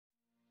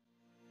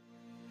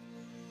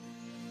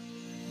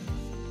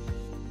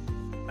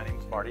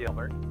Marty.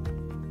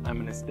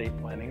 I'm an estate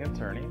planning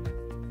attorney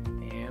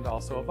and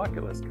also a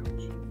bucket list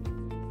coach.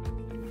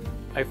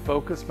 I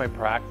focus my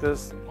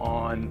practice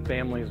on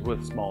families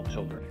with small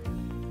children.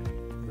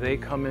 They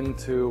come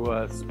into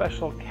a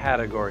special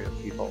category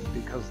of people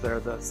because they're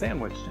the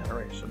sandwich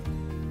generation.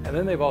 And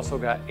then they've also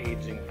got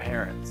aging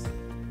parents.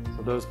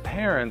 So those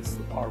parents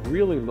are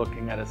really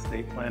looking at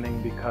estate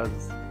planning because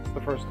it's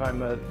the first time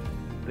that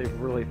they've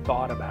really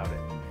thought about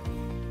it.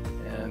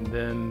 And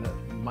then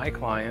my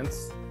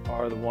clients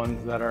are the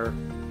ones that are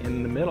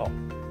in the middle,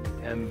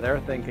 and they're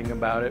thinking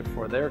about it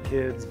for their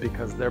kids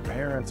because their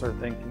parents are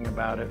thinking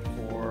about it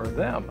for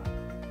them.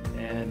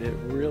 And it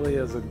really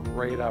is a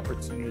great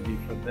opportunity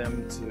for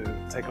them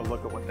to take a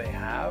look at what they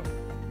have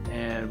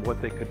and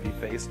what they could be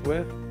faced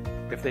with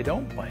if they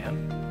don't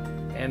plan,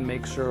 and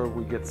make sure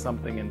we get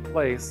something in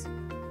place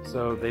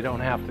so they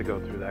don't have to go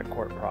through that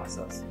court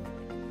process.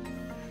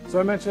 So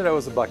I mentioned I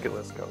was a bucket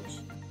list coach,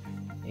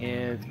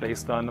 and it's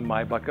based on the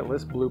My Bucket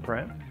List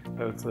Blueprint.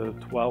 So it's a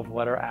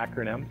 12-letter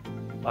acronym.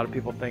 A lot of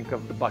people think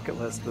of the bucket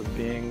list as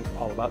being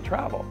all about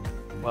travel.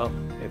 Well,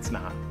 it's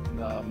not.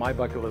 The My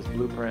Bucket List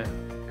Blueprint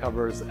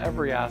covers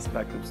every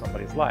aspect of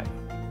somebody's life.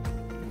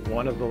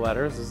 One of the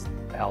letters is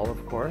L,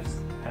 of course,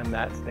 and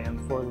that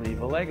stands for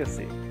leave a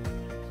legacy.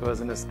 So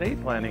as an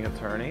estate planning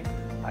attorney,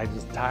 I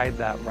just tied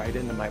that right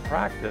into my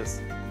practice.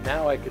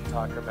 Now I could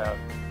talk about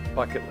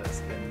bucket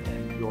list,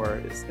 and your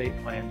estate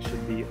plan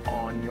should be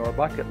on your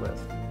bucket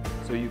list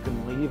so you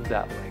can leave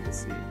that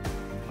legacy.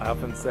 I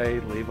often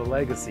say leave a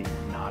legacy,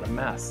 not a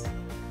mess.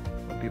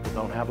 When people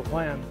don't have a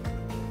plan,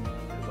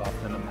 there's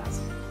often a mess.